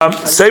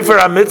Sefer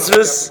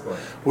HaMitzvahs,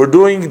 we're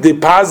doing the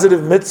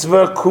positive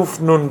mitzvah Kuf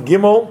Nun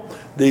Gimel,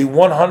 the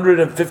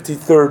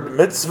 153rd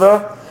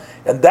mitzvah,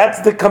 and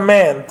that's the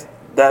command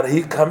that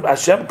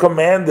Hashem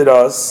commanded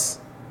us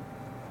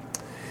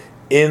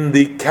in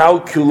the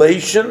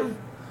calculation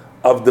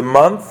of the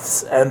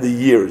months and the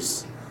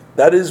years.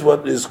 That is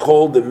what is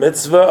called the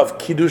mitzvah of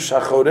Kiddush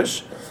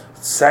HaChodesh,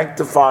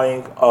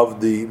 sanctifying of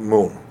the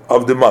moon,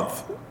 of the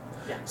month.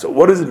 So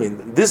what does it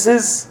mean? This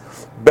is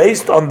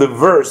based on the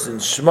verse in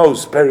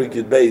Shmos, Perek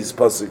Yud Beis,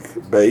 Pasuk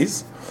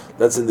Beis.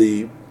 That's in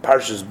the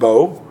Parshas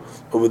Bo,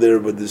 over there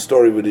with the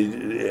story with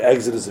the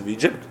Exodus of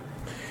Egypt.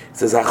 It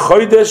says,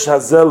 HaChodesh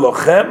Hazeh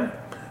Lochem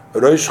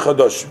Rosh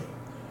Chodoshim.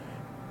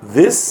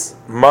 This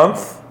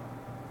month,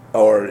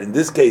 or in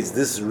this case,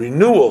 this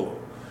renewal,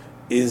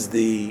 is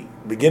the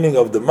beginning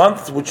of the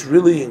month, which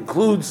really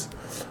includes,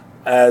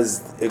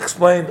 as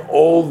explained,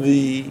 all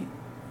the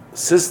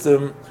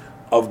system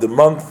of the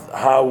month,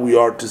 how we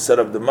are to set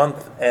up the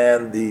month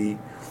and the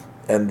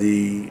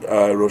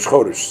Rosh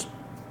Chodesh.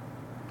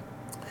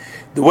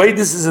 The way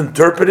this is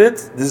interpreted,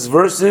 this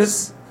verse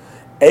is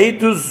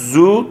Eidus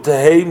zu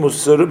tehei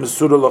musura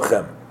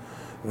lochem.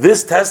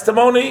 This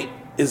testimony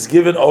is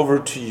given over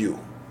to you.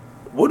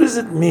 What does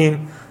it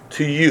mean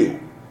to you?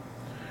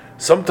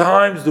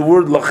 Sometimes the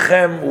word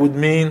lachem would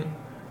mean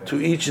to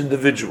each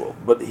individual,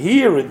 but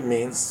here it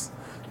means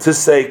to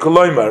say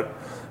koloimar.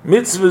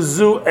 Mitzvah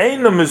zu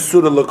eina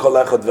mesura l'kol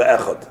echad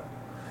ve'echad.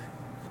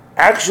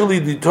 Actually,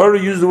 the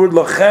Torah used the word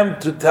lachem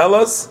to tell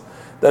us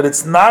that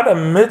it's not a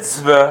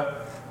mitzvah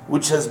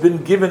which has been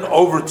given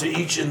over to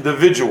each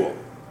individual.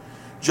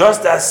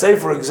 Just as, say,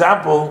 for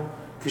example,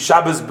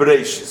 Shabbos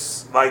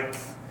Bereishis, like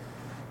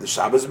the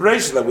Shabbos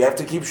Bereishis, that we have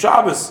to keep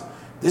Shabbos.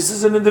 This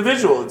is an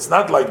individual. It's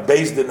not like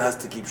Beis Din has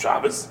to keep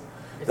Shabbos.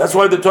 That's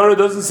why the Torah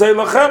doesn't say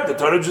lachem. The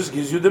Torah just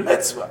gives you the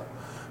mitzvah.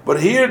 But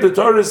here the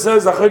Torah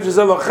says HaChodesh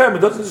Hazeh Lachem.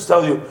 It doesn't just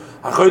tell you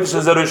HaChodesh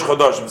Hazeh Rosh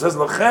Chodoshim. It says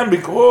Lachem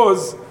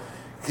because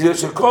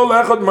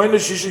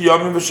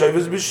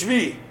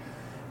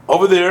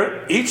over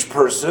there, each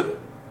person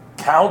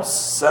counts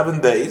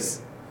 7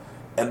 days,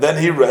 and then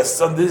he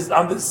rests on this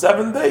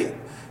 7th day.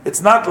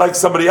 It's not like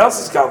somebody else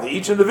is counting.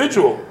 Each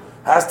individual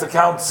has to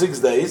count 6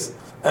 days,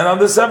 and on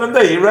the 7th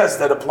day he rests.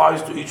 That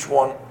applies to each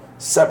one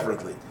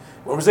separately.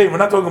 When we're saying, we're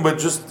not talking about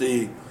just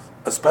a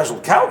special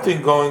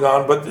counting going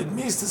on, but it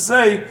means to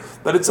say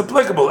that it's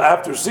applicable.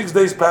 After 6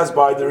 days pass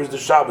by, there is the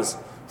Shabbos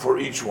for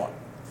each one.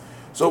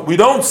 So we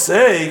don't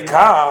say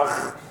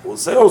kach. We'll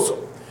say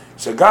also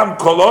shagam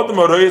kol adam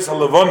haroyes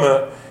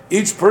halavona.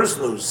 Each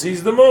person who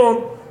sees the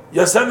moon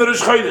yasen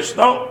Rosh Chodesh.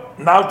 No,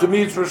 now to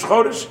me it's Rosh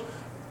Chodesh.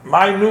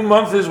 My new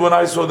month is when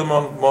I saw the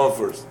moon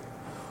first.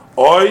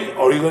 Or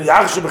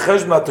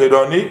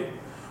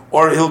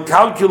he'll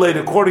calculate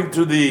according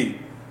to the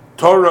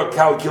Torah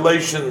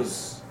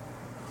calculations.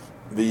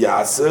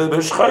 V'yaseh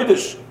Rosh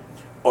Chodesh,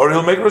 or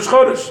he'll make Rosh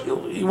Chodesh.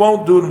 He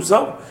won't do it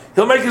himself.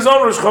 He'll make his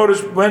own Rosh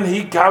Chodesh when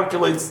he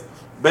calculates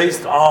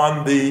based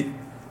on the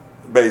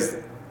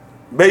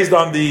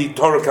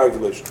Torah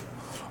calculation.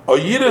 Or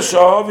Yidash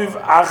Aviv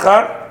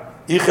Achar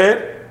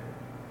Icher,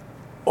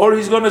 or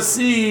he's going to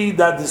see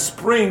that the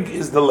spring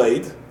is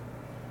delayed.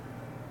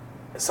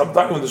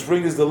 Sometime when the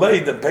spring is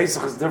delayed, then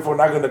Pesach is therefore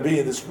not going to be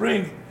in the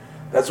spring.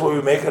 That's why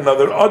we make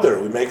another other.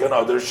 We make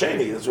another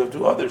Sheni. That's why we have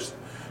two others.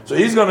 So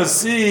he's going to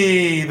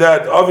see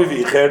that Aviv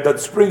Icher,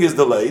 that spring is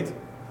delayed.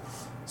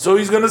 So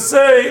he's going to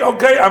say,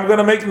 okay, I'm going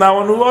to make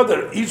now a new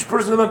other. Each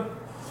person. And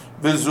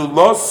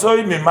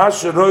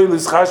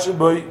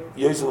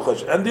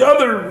the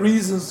other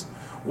reasons,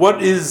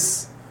 what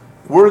is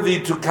worthy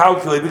to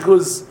calculate,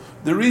 because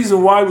the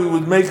reason why we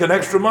would make an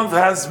extra month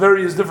has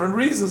various different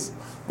reasons.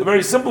 The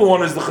very simple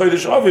one is the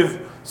Chodesh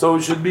Aviv, so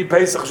it should be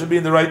Pesach, should be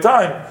in the right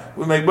time.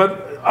 We make,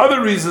 but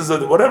other reasons,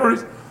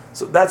 whatever.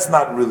 So that's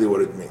not really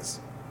what it means.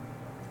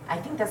 I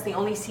think that's the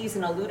only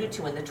season alluded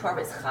to in the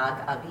Torah is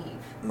Chag Aviv.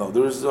 No,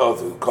 there is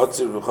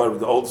Kotzir V'chayim,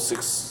 the old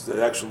 6,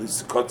 actually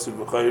Kotzir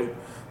V'chayim,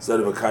 instead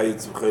of a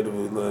Kayitz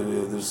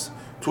V'chayim, there's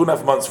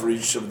 2.5 months for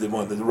each of the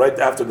month. Right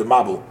after the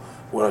Mabul,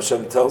 where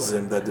Hashem tells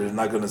him that they're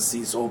not going to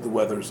cease all the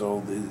weather, so all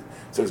the...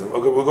 Okay,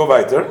 we'll go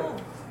weiter.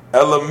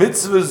 Ela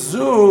mitzvah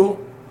zu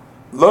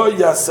lo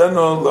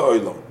yaseno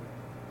le'olam.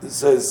 It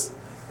says,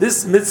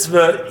 this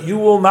mitzvah you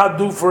will not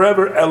do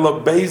forever, Ela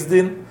Beis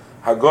Din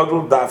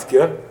Hagadol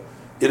Dafke.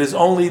 It is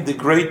only the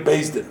great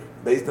Beis Din.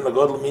 Beis Din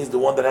HaGadol means the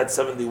one that had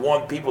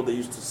 71 people that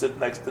used to sit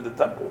next to the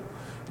temple.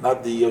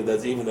 Not the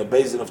that's even a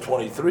Beis Din of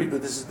 23,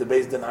 but this is the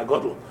Beis Din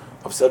HaGadol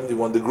of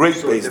 71, the great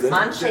Beis Din.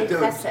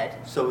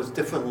 So it's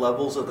different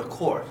levels of the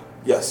court.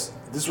 Yes,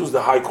 this was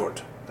the High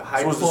Court. The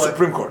High Court. The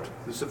Supreme Court.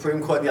 The Supreme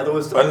Court, the other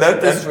was the and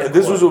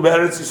this was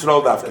Uberetz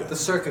Yisrael Dafke. The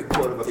Circuit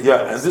Court of Appeals.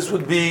 Yeah, and this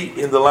would be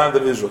in the land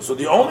of Israel. So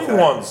the only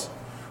ones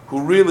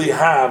who really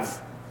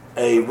have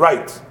a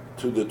right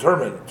to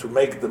determine, to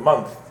make the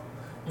month,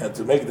 and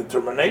to make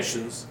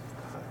determinations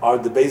are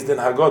the Beis Din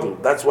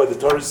HaGadol. That's why the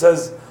Torah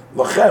says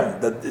lachem,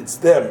 that it's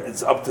them,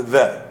 it's up to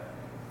them.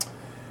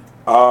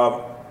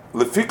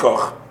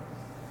 Lefikoch,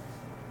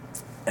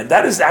 and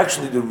that is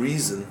actually the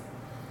reason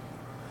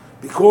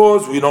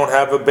because we don't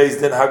have a Beis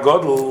Din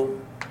Hagadol.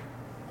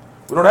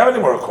 We don't have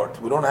any more a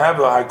court. We don't have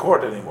a high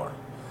court anymore.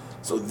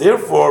 So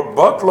therefore,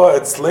 Batla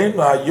Etzlein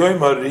Hayoim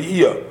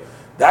HaRiyah.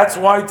 That's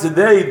why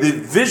today the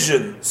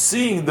vision,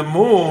 seeing the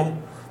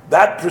moon,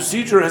 that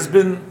procedure has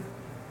been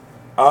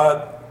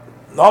begun.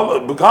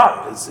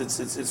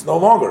 It's no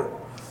longer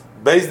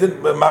Beis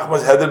Din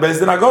Machmas Heder Beis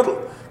Din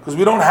Hagadol, because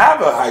we don't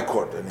have a high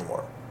court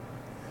anymore.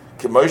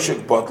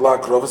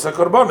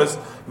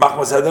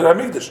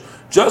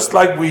 Just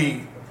like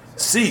we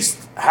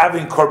ceased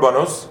having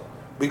korbanos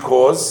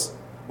because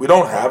we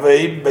don't have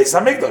a Beis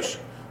Hamikdash,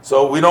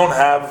 so we don't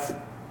have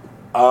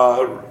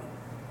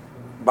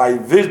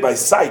by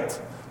sight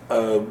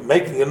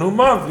making a new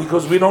month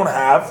because we don't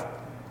have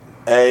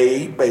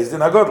a Beis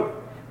Din Hagadol.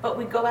 But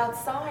we go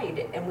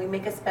outside and we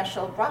make a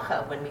special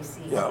bracha when we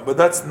see. Yeah, but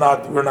that's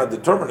not. We're not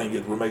determining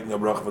it. We're making a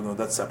bracha, but no,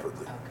 that's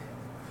separately. Okay.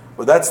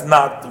 But that's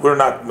not. We're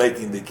not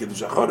making the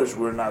Kiddush HaChodesh.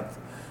 We're not.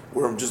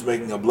 We're just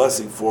making a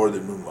blessing for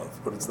the new month,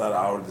 but it's not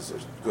our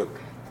decision. Good.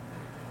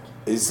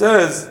 He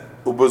says,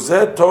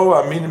 "Ubozeh tov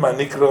aminim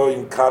anikro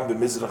im kam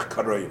b'mizrach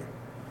karoim."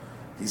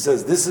 He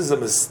says this is a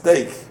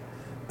mistake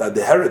that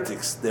the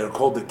heretics, they're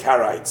called the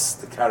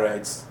Karaites. The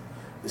Karaites,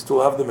 they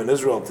still have them in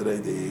Israel today.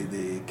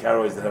 The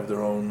Karaites that have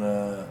their own.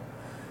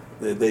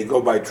 They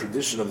go by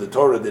tradition of the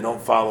Torah. They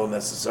don't follow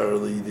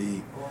necessarily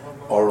the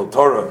oral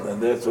Torah,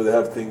 and that's where they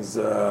have things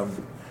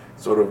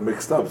sort of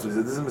mixed up. So he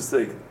said this is a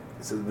mistake.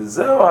 He says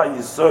v'zeh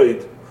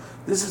ha'yisoid.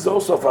 This is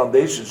also a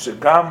foundation.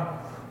 Shekam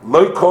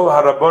lo kol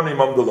harabonim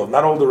amdolov.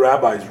 Not all the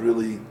rabbis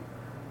really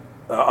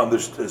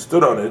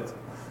understood on it.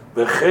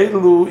 They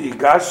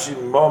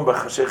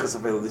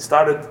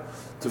started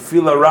to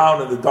feel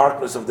around in the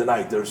darkness of the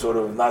night. They're sort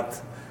of not.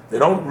 They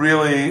don't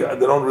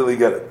really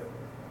get it.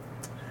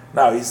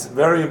 Now, he's a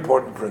very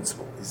important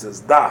principle. He says,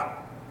 "Da,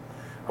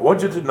 I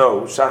want you to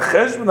know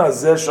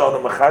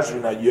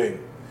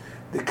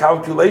the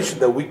calculation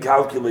that we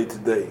calculate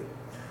today,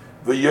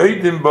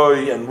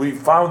 and we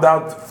found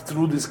out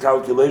through this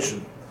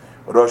calculation,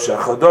 Rosh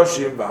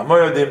HaChodoshim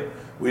v'Hamoyadim.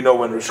 We know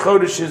when Rosh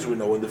Chodesh is. We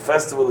know when the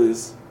festival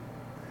is."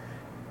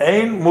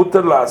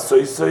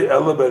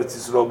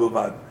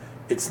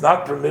 It's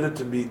not permitted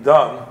to be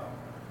done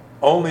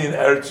only in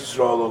Eretz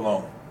Yisrael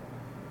alone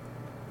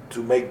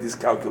to make these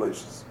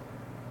calculations.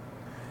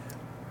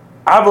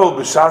 Avol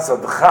b'shas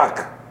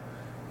adchak,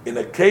 in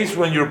a case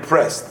when you're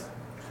pressed,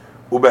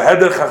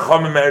 ubeheder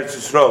chachamim Eretz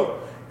Yisrael,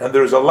 and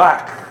there's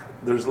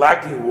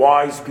lacking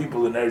wise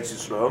people in Eretz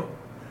Yisrael.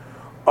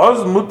 Oz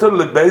mutar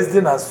lebeis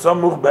din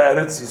hasamuch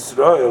be'Eretz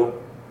Yisrael.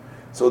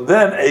 So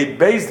then a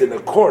beis din, a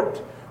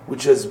court,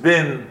 which has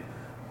been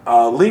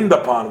leaned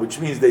upon, which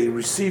means they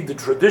received the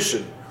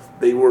tradition,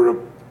 they were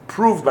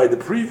approved by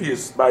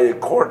a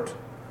court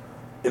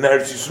in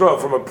Eretz Yisrael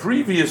from a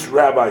previous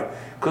rabbi,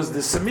 because the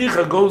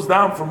semicha goes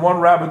down from one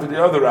rabbi to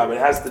the other rabbi. It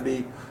has to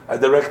be a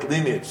direct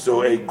lineage.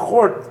 So a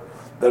court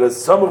that is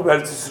samuch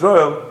Eretz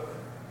Yisrael,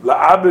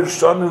 la'abir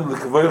shonim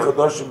l'kavoi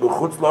chadoshim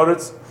b'chutz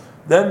loretz,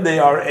 then they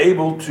are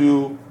able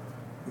to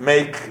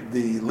make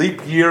the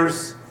leap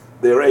years.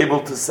 They are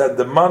able to set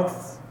the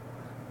month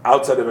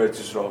outside of Eretz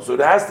Yisrael. So it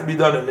has to be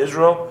done in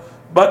Israel,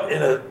 but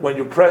when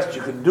you're pressed,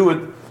 you can do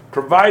it,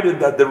 provided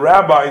that the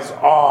rabbis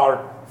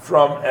are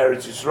from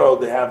Eretz Yisrael.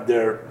 They have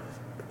their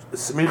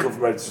semicha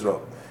from Eretz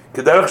Yisrael.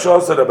 Kederach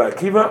Sha'asa Rabbi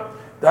Akiva,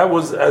 that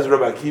was as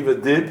Rabbi Akiva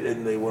did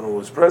when it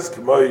was pressed.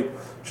 K'moi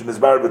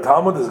Shenizbar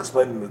b'Talmud, as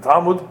explained in the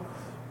Talmud.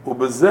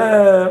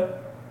 Ubezeh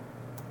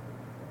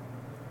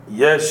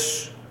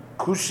yesh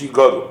kushi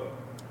gadol.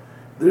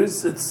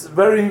 It's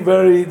very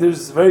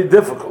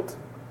difficult.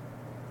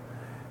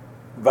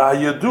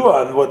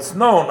 And what's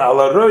known,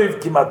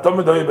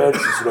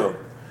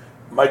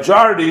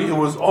 majority, it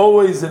was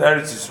always in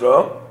Eretz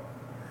Yisrael.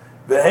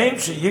 They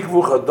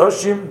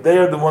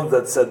are the ones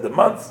that set the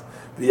months.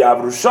 They are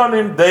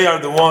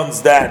the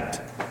ones that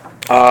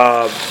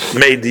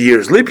made the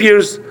years leap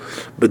years. In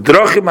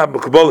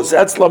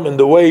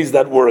the ways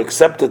that were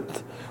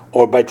accepted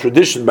or by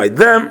tradition by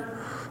them.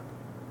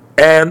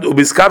 And when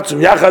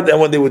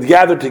they would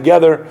gather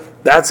together,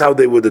 that's how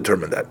they would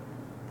determine that.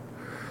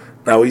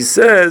 Now he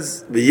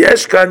says,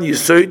 "V'yeshkan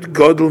yisoid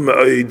gadol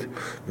me'oid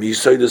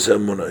miyisoidas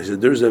ha'emunah." He said,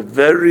 "There's a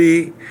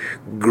very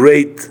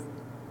great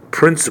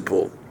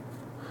principle,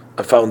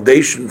 a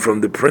foundation from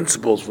the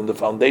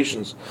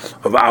foundations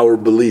of our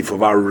belief,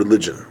 of our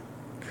religion.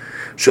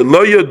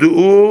 Shelo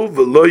yadu'u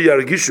v'lo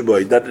yargishu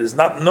bo, that is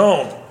not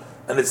known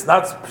and it's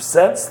not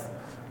sensed.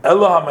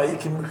 Elo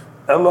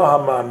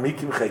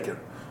ha'ma'amikim cheker.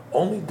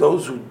 Only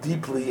those who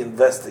deeply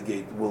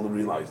investigate will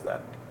realize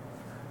that.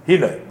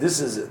 Hine, this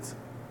is it.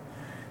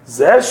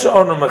 This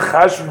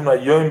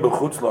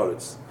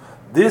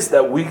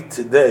that we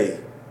today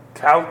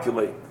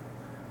calculate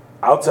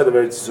outside of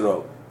Eretz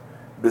Yisrael,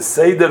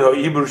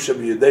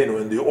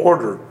 in the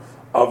order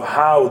of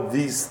how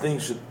these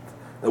things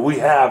that we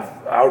have,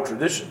 our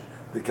tradition,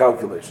 the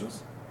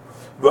calculations.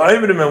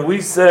 And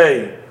we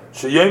say,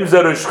 this is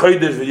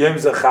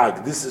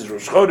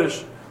Rosh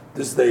Chodesh,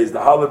 this day is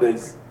the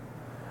holidays.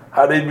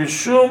 Under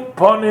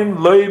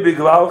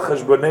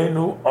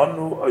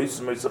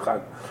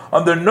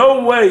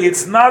no way,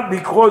 it's not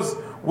because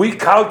we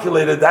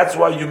calculated, that's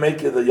why you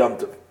make it a Yom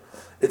Tov.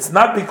 It's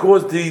not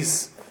because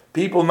these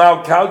people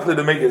now calculate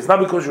to make it. It's not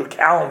because your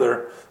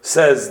calendar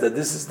says that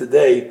this is the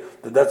day,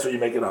 that's why you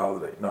make it a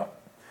holiday. No.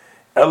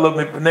 But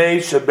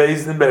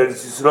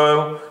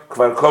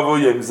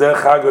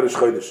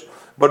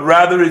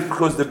rather it's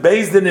because the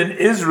Beis Din in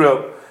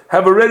Israel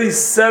have already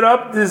set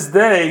up this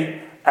day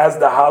as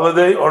the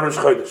holiday or Rosh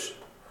Chodesh.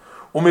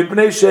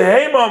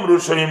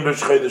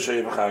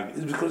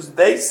 It's because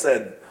they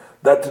said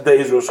that today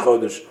is Rosh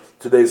Chodesh,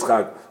 today is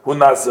Chag.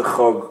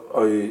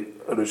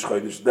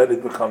 Then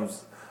it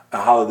becomes a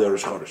holiday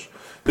Rosh Chodesh.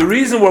 The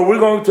reason why we're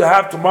going to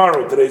have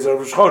tomorrow, today's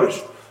Rosh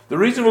Chodesh, the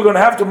reason we're going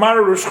to have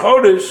tomorrow Rosh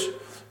Chodesh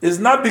is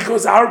not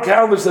because our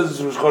calendar says it's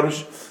Rosh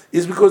Chodesh,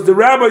 is because the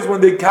rabbis, when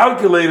they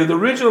calculated,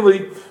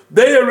 originally,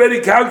 they already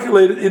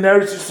calculated in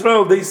Eretz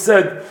Yisrael, they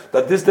said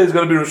that this day is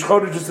going to be Rosh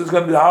Chodesh, this is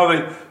going to be the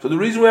holiday. So the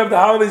reason we have the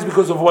holiday is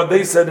because of what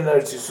they said in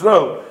Eretz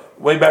Yisrael,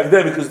 way back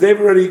then, because they've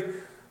already,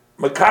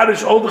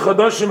 Makadish, all the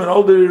Chadashim and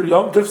all the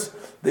Yom Tovs,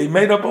 they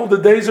made up all the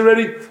days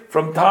already,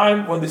 from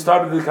time when they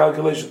started the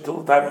calculation,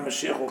 till the time when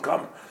Mashiach will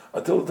come,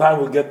 until the time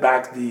we'll get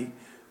back the,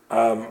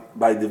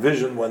 by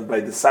division, by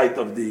the site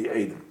of the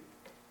Eidim.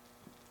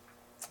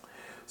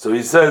 So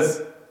he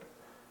says,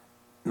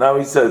 now,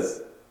 the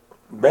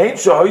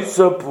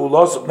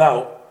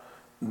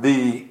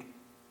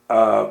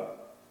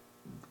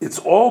it's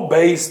all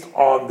based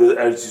on the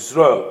Eretz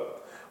Yisrael,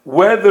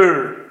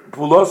 whether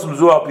Pulosim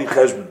Zu Al Pi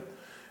Cheshbon,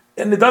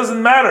 and it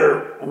doesn't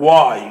matter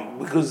why,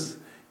 because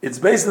it's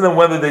based on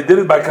whether they did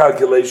it by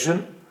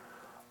calculation,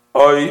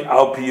 or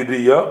Al Pi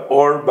Riyah,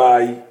 or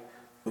by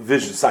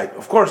vision sight.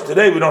 Of course,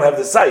 today we don't have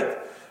the sight,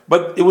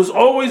 but it was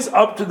always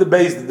up to the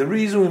Beis Din. The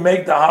reason we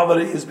make the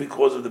holiday is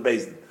because of the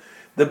Beis Din.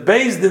 The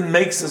Beis Din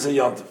makes us a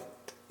Yom Tov.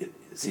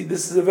 See,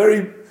 this is a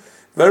very,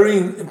 very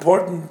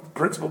important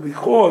principle,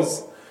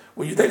 because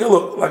when you take a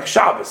look, like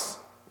Shabbos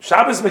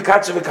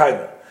Mekatshe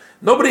V'Kaima,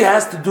 nobody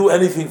has to do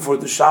anything for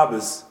the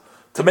Shabbos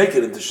to make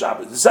it into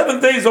Shabbos. The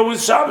 7th day is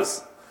always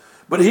Shabbos.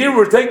 But here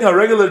we're taking a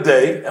regular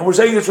day and we're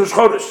saying it's Rosh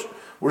Chodesh.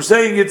 We're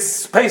saying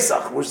it's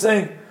Pesach. We're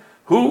saying,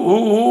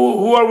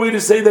 who are we to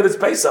say that it's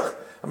Pesach?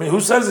 I mean,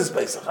 who says it's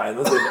Pesach?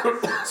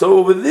 So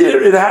over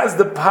there, it has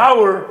the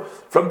power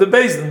from the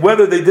Beis Din,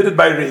 whether they did it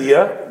by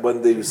Re'iyah,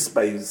 when they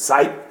by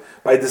sight,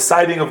 by the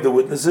sighting of the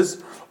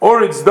witnesses,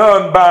 or it's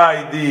done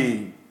by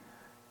the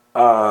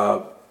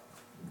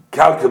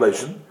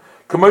calculation.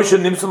 As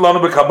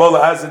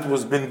it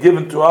was been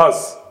given to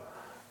us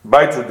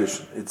by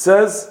tradition. It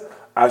says,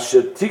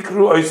 Asher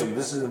Tikru Oisim,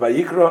 this is in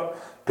Vayikra,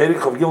 Perik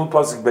Chav Gimel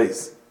Pasuk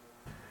Beis,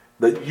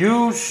 that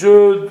you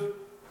should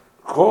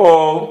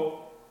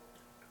call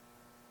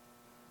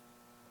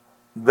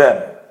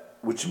them,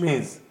 which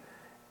means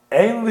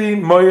Ainli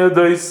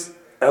Moyadois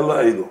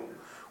Ela Elu.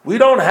 We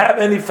don't have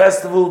any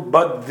festival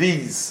but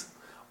these,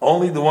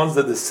 only the ones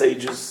that the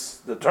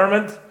sages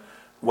determined.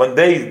 When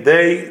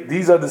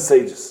these are the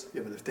sages.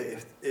 Yeah, but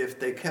if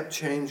they kept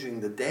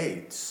changing the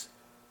dates,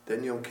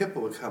 then Yom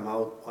Kippur would come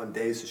out on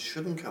days it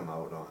shouldn't come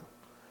out on.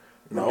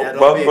 No,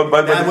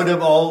 but that would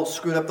have all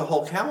screwed up the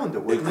whole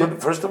calendar, wouldn't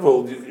it? First of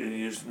all,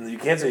 you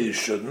can't say you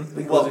shouldn't,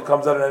 because it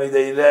comes out on any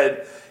day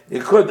that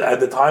it could, at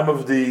the time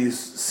of the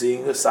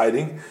seeing a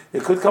sighting,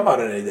 it could come out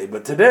on any day.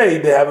 But today,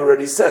 they have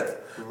already set.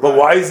 Right. But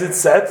why is it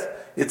set?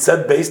 It's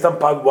set based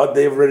upon what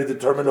they've already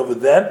determined over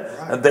then,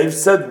 right. And they've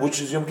said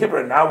which is Yom Kippur.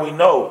 And now we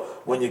know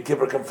when Yom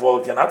Kippur can fall,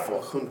 it cannot fall.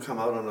 It couldn't come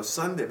out on a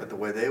Sunday, but the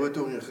way they were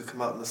doing it could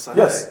come out on a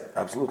Sunday. Yes,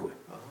 absolutely.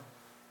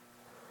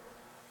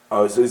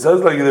 So he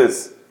says like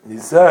this. He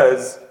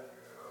says,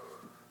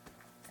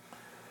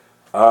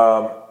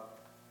 so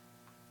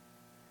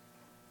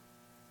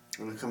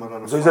he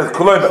says,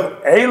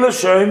 Koloimer, Eila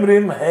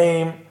Shoimrim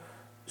Heim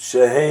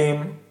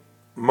Sheheim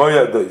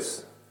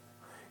Moyadois.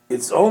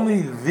 It's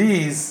only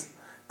these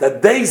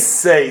that they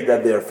say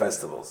that they are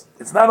festivals.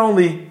 It's not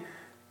only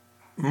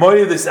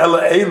Moyadis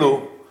Ela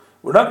Elu.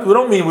 We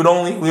don't mean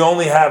we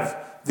only have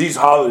these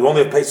holidays. We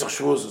only have Pesach,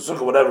 Shavuos,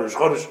 Sukkot, whatever,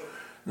 Chodesh.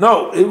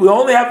 No, we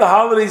only have the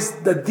holidays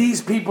that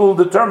these people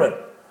determine.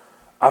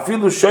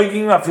 Afilu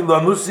Shoigim, Afilu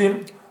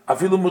Anusim,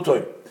 Afilu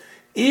Mutoim.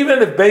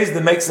 Even if Beis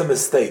Din makes a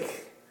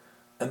mistake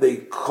and they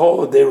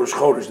call a day Rosh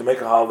Chodesh, they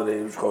make a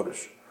holiday Rosh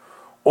Chodesh,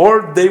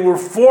 or they were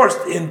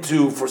forced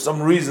into, for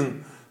some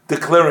reason,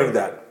 declaring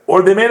that,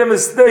 or they made a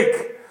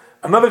mistake,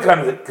 another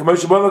kind of thing,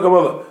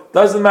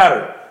 doesn't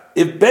matter.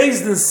 If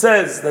Beis Din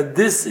says that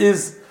this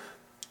is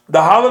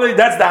the holiday,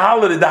 that's the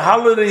holiday. The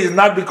holiday is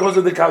not because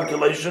of the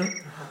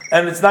calculation,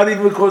 and it's not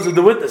even because of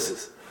the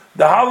witnesses.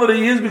 The holiday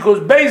is because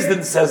Beis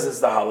Din says it's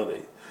the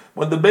holiday.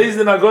 When the Beis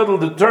Din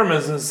HaGadol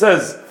determines and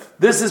says,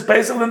 this is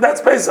Pesach, then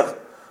that's Pesach.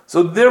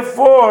 So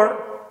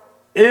therefore,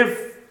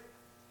 if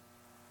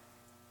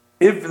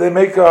they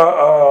make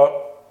a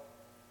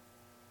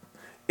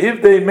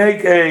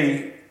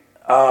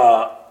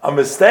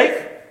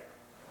mistake,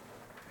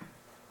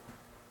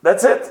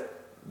 that's it.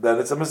 Then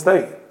it's a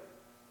mistake.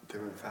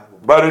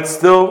 But it's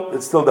still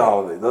the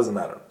holiday. It doesn't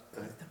matter.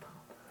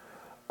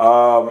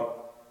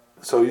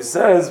 So he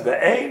says,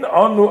 "Ve'ein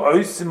anu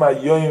oisim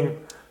hayoyim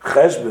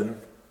cheshbon."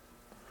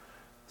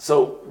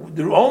 So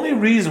the only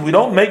reason we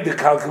don't make the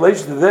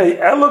calculation today,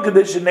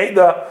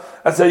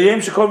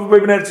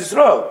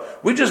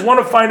 we just want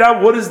to find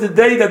out what is the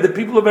day that the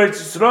people of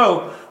Eretz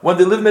Yisrael, when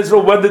they live in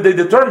Israel, when did they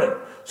determine?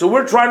 So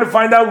we're trying to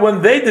find out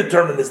when they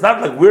determine. It's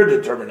not like we're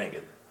determining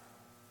it.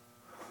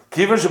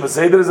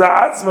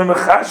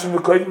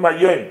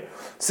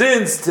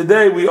 Since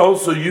today we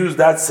also use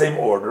that same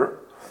order,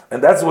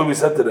 and that's what we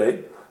said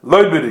today,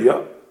 loy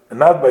b'riyah, and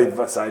not by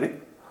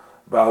vasari,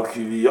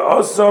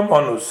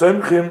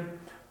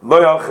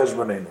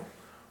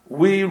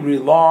 we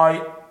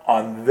rely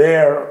on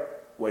their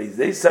ways.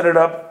 They set it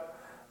up,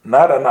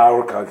 not on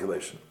our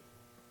calculation.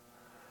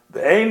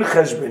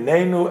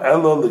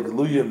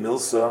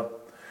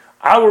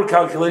 Our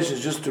calculation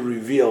is just to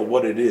reveal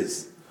what it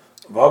is.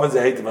 To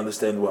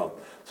understand well.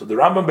 So the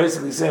Rambam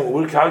basically saying, when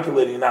we're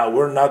calculating now,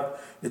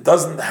 it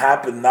doesn't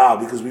happen now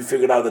because we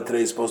figured out that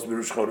today is supposed to be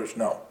Rosh Chodesh.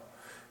 No.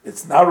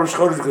 It's not Rosh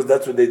Chodesh because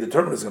that's what they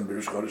determined is going to be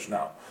Rosh Chodesh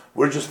now.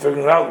 We're just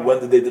figuring out when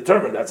did they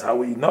determine. That's how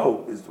we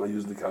know, is by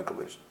using the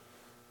calculation.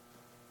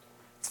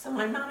 So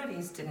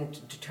Maimonides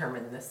didn't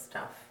determine this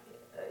stuff,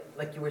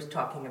 like you were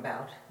talking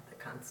about, the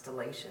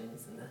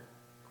constellations and the...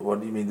 What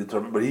do you mean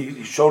determine? But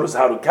he showed us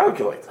how to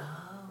calculate.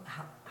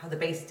 How the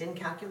base didn't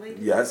calculate?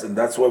 Yes, and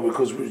that's why,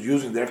 because we're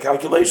using their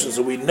calculation,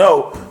 so we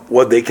know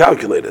what they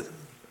calculated.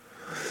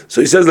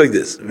 So he says like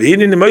this, I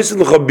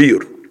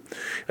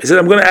said,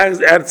 I'm going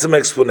to add some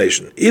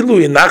explanation.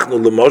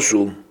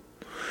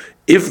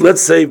 If,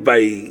 let's say,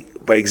 by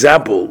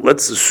example,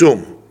 let's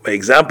assume,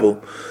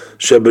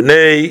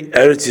 Shabnei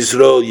Eretz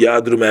Yisrael,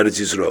 Yadrum Eretz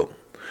Yisrael,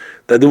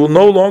 that there will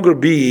no longer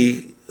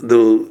be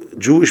the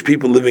Jewish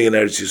people living in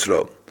Eretz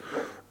Yisrael.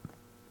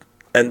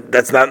 And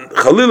that's not,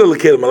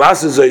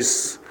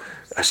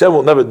 Hashem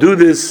will never do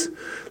this,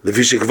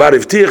 because He already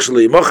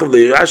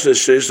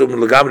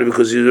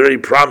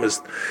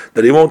promised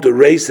that He won't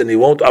erase and He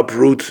won't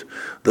uproot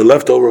the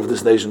leftover of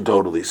this nation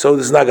totally. So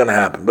this is not going to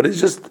happen. But it's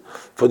just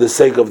for the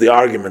sake of the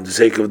argument, the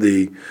sake of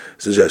the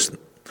suggestion.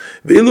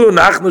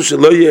 Let's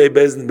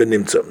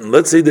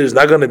say there's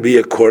not going to be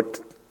a court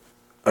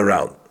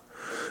around.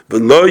 There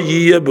is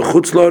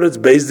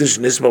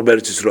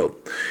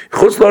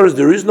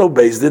no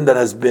Beis Din that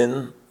has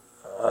been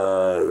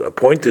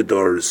appointed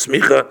or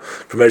smicha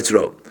from Eretz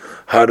Yisrael.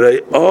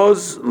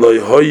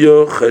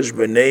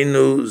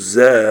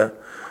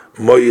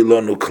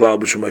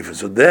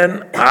 So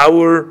then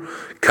our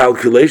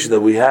calculation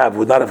that we have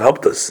would not have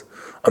helped us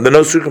under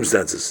no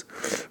circumstances.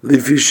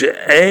 Because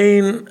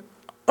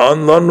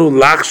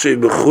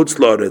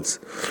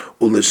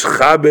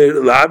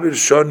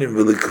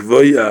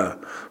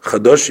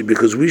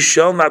we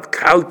shall not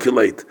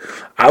calculate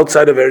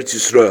outside of Eretz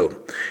Yisrael,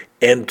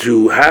 and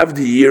to have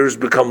the years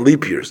become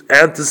leap years,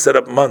 and to set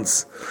up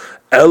months,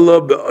 only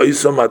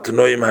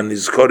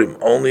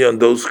on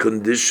those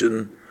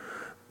conditions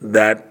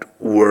that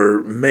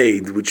were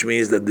made, which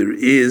means that there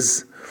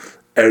is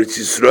Eretz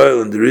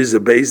Yisrael, and there is a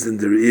base, and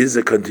there is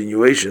a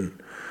continuation.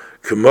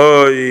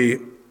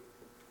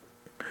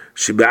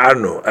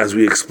 As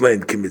we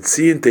explained, that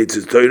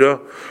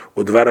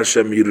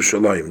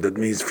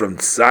means from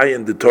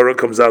Zion the Torah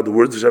comes out, the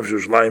words of Hashem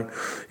Yerushalayim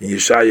in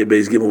Yeshaya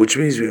Beis Gimel, which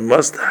means we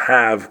must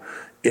have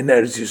in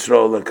Eretz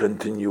Yisrael a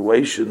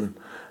continuation,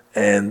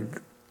 and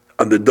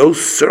under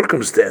those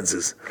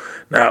circumstances.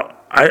 Now,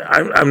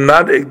 I'm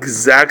not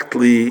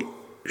exactly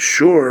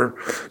sure.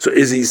 So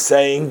is he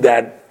saying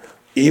that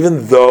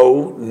even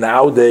though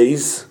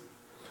nowadays,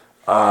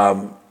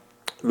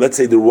 let's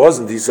say there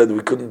wasn't, he said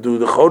we couldn't do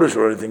the Chodesh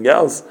or anything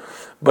else,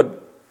 but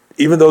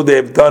even though they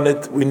have done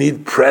it, we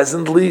need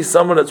presently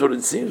someone. That's what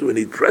it seems. We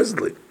need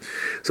presently.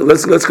 So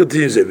let's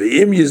continue.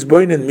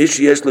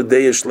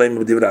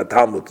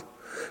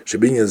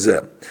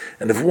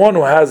 And if one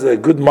who has a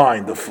good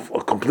mind, a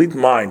complete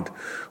mind,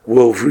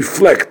 will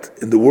reflect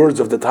in the words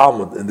of the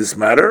Talmud in this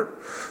matter,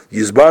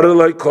 he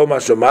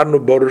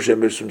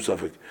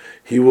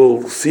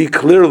will see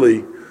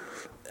clearly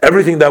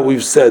everything that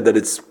we've said, that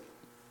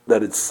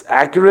it's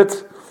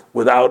accurate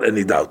without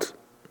any doubt.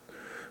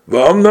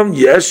 There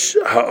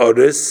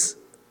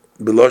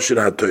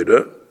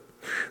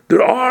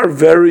are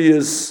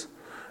various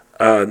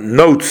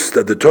notes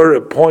that the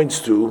Torah points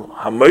to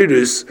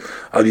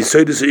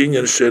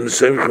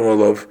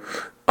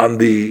on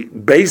the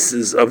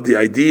basis of the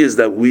ideas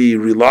that we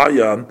rely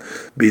on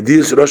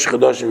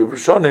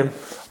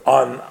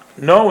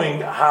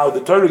knowing how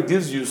the Torah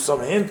gives you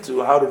some hint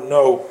to how to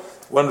know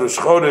when Rosh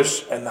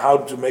Chodesh and how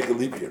to make a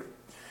leap year.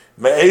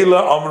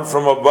 Me'ela Amr,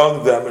 from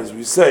among them, as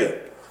we say,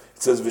 it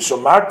says,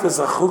 V'shomartes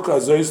achuk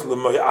azois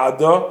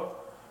l'moyada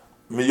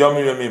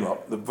miyomim yomima.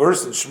 The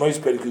verse in Shmois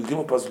Perikut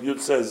Gimel Pasuk Yud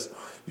says,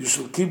 you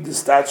should keep the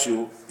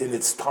statue in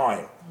its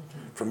time,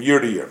 from year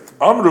to year.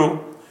 Amru,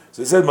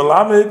 so he said,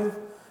 Melamed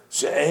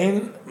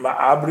she'ein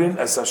ma'abrin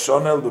es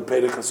hashonel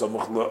b'perek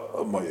hasamuch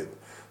l'moyed.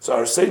 So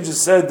our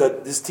sages said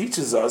that this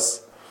teaches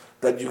us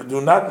that you do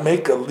not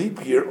make a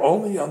leap year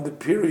only on the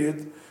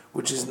period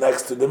which is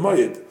next to the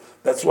moyed.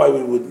 That's why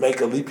we would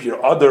make a leap year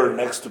other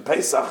next to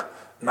Pesach,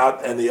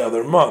 not any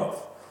other month.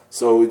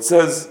 So it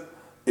says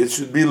it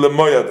should be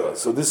lemoyada.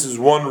 So this is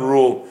one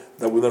rule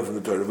that we learn from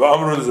the Torah.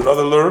 V'amru, there's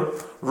another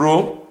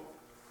rule.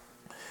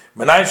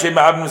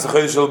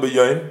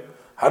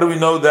 How do we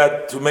know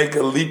that to make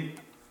a leap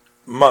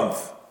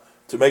month,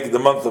 to make it the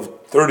month of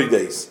 30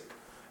 days,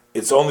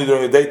 it's only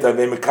during the daytime,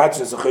 and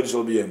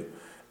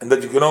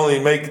that you can only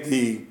make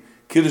the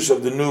kiddush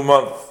of the new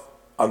month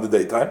on the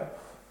daytime?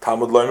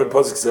 Talmud Loimer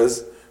Pasuk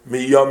says,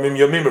 Mi yomim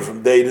yomim,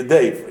 from day to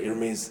day. It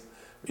means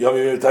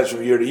yomim attached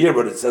from year to year,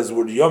 but it says the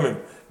word yomim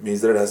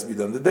means that it has to be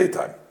done in the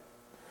daytime.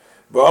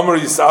 Hashem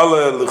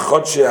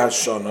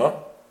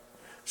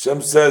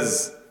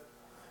says,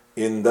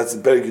 that's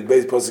in Perek Yud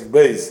Beis, Pasuk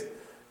Beis,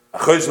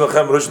 Achodesh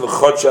Lachem Rosh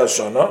L'Chodshei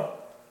Hashana,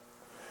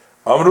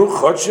 Amru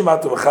Chodshim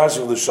Atum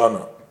Machashiv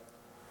L'Shana,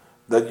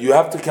 that you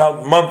have to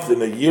count month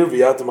in a year,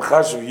 V'yatum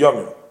Machashiv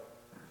Yomim.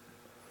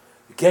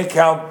 You can't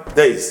count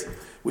days,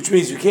 which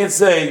means you can't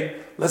say,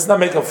 let's not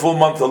make a full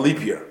month a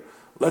leap year.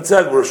 Let's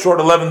say we're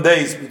short 11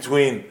 days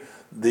between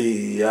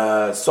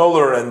the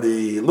solar and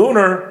the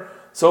lunar,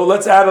 so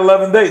let's add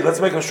 11 days. Let's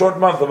make a short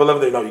month of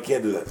 11 days. No, you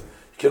can't do that.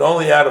 You can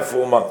only add a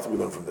full month. We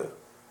learn from there.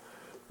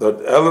 If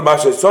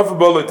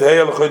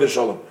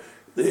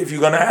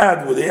you're going to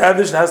add, with the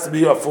addition has to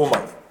be a full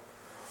month.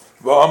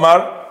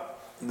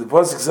 The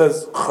pasuk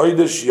says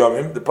Chodesh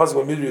Yomim. The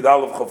pasuk of Midri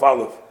Aleph Chaf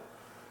Aleph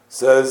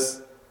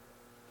says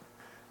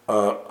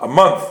a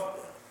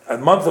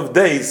month of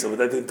days. So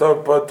that the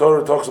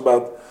Torah talks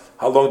about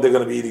how long they're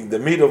going to be eating the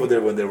meat over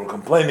there when they were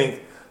complaining.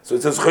 So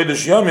it says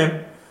Chodesh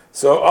Yomim.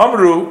 So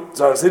Amru,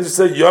 so I say to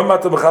say Yom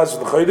Atam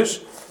Chashiv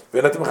Chodesh,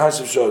 Ve'Atam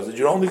Chashiv shows that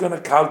you're only going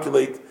to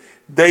calculate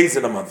days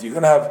in a month. You're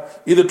going to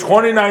have either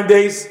 29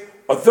 days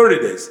or 30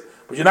 days.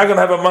 But you're not going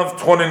to have a month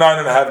 29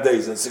 and a half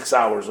days in 6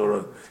 hours.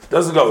 It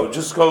doesn't go. It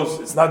just goes,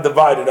 it's not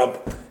divided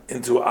up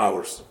into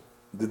hours,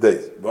 the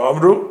days.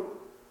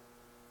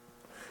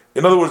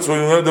 In other words,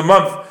 when you learn the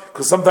month,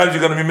 because sometimes you're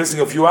going to be missing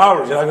a few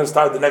hours, you're not going to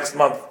start the next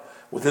month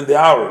within the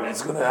hour.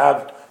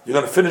 You're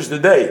going to finish the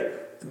day.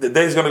 The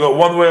day's going to go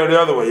one way or the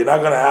other way. You're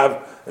not going to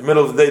have, in the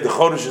middle of the day, the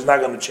Chodesh is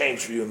not going to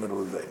change for you in the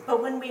middle of the day.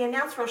 But when we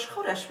announce Rosh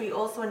Chodesh, we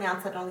also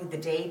announce not only the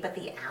day, but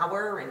the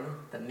hour and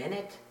the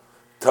minute.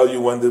 Tell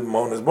you when the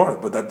moon is born,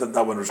 but that's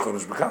not when Rosh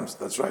Chodesh becomes.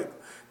 That's right.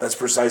 That's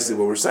precisely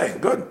what we're saying.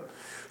 Good.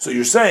 So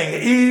you're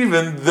saying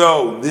even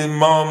though the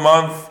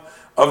month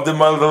of the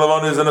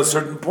Lavon is in a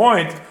certain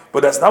point,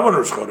 but that's not when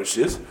Rosh Chodesh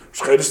is.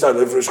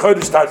 Rosh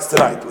Chodesh starts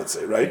tonight, let's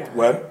say, right? Yeah.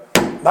 When?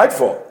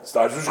 Nightfall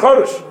starts Rosh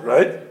Chodesh,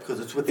 right?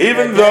 Because it's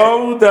even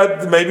though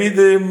that maybe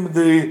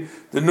the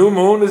new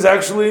moon is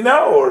actually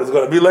now, or it's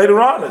going to be later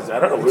on. I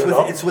don't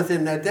know. It's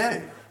within that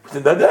day.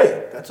 Within that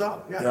day. That's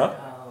all. Yeah. Yeah.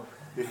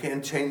 You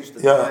can't change the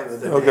time of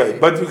the day. Okay,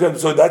 but you can.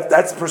 So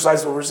that's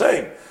precisely what we're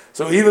saying.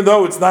 So even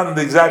though it's not in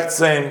the exact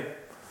same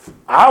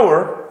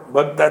hour,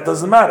 but that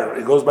doesn't matter.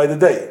 It goes by the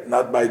day,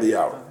 not by the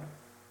hour.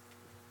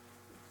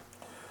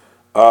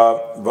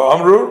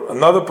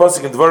 Another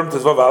pasuk in Dvarim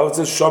Tezvav Aleph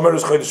says Shomer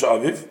is Chodesh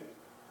Aviv.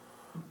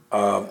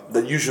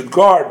 That you should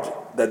guard,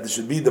 that this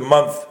should be the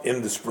month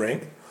in the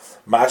spring.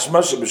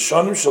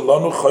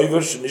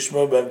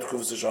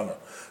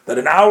 That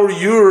in our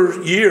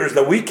years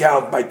that we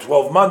count by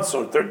 12 months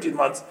or 13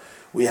 months,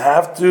 we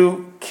have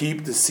to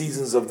keep the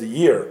seasons of the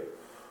year.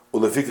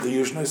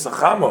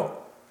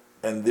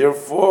 And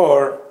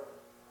therefore,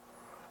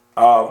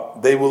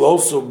 they will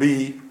also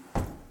be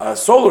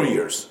solar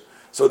years.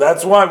 So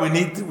that's why we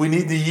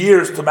need the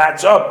years to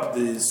match up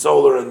the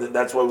solar, and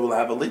that's why we'll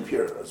have a leap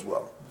year as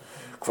well.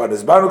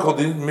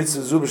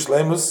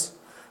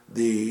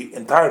 The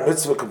entire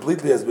mitzvah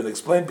completely has been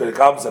explained in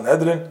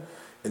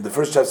the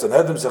first chapter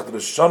Sanhedrin, Sechta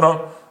Rosh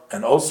Hashanah,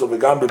 and also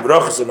V'gam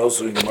B'brachas, and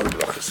also in Gemara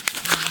Brachas.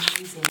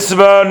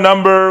 Mitzvah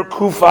number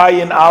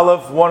Kufay in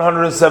Aleph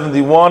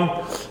 171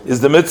 is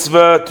the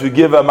mitzvah to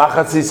give a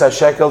machatzis a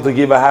shekel, to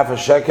give a half a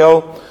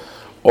shekel,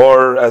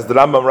 or as the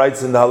Rambam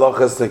writes in the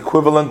halachas, the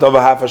equivalent of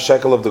a half a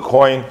shekel of the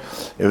coin,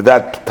 if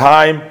that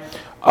time,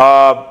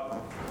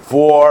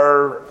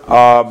 for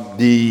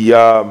the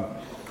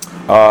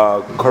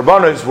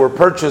karbanos were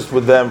purchased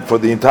with them for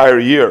the entire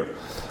year.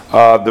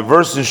 The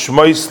verse in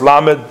Shmois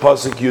Lamed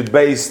Pasuk Yud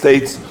Beis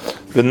states,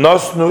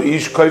 "V'nosnu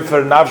ish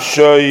kofer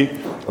nafshoy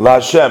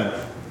laHashem."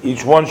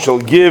 Each one shall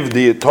give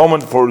the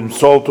atonement for his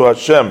soul to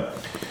Hashem.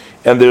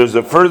 And there's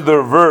a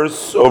further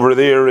verse over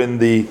there in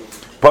the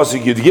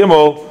Pasuk Yud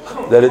Gimel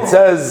that it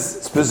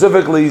says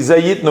specifically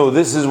Zayitnu.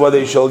 This is what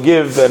they shall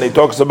give, and it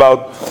talks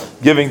about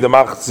giving the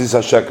machatzis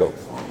hashekel.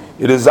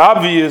 It is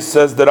obvious,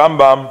 says the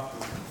Rambam,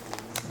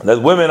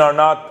 that women are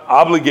not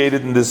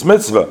obligated in this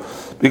mitzvah,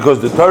 because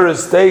the Torah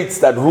states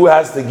that who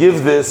has to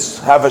give this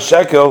half a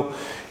shekel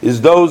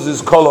is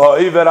those kol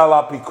ha'over al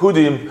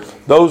apikudim,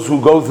 those who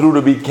go through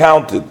to be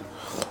counted.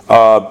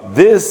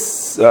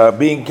 This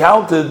being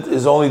counted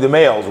is only the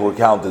males were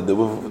counted. The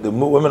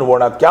women were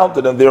not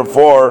counted, and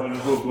therefore,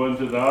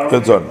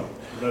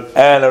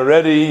 and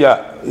already,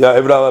 and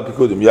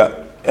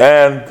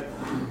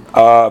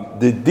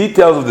the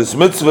details of this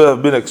mitzvah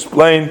have been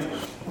explained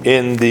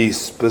in the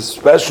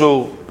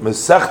special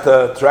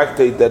Masechta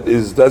tractate that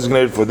is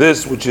designated for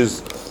this, which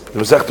is the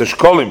Masechta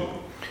Shkolim.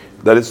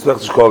 That is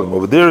Masechta Shkolim.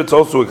 Over there, it's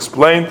also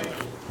explained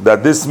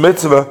that this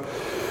mitzvah,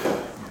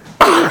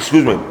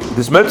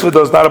 this mitzvah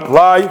does not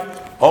apply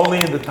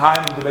only in the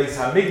time of the Beis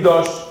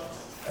Hamikdash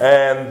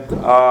and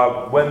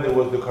when there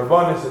was the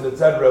Karbanis and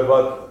etc.,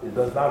 but it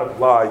does not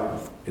apply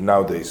in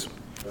nowadays.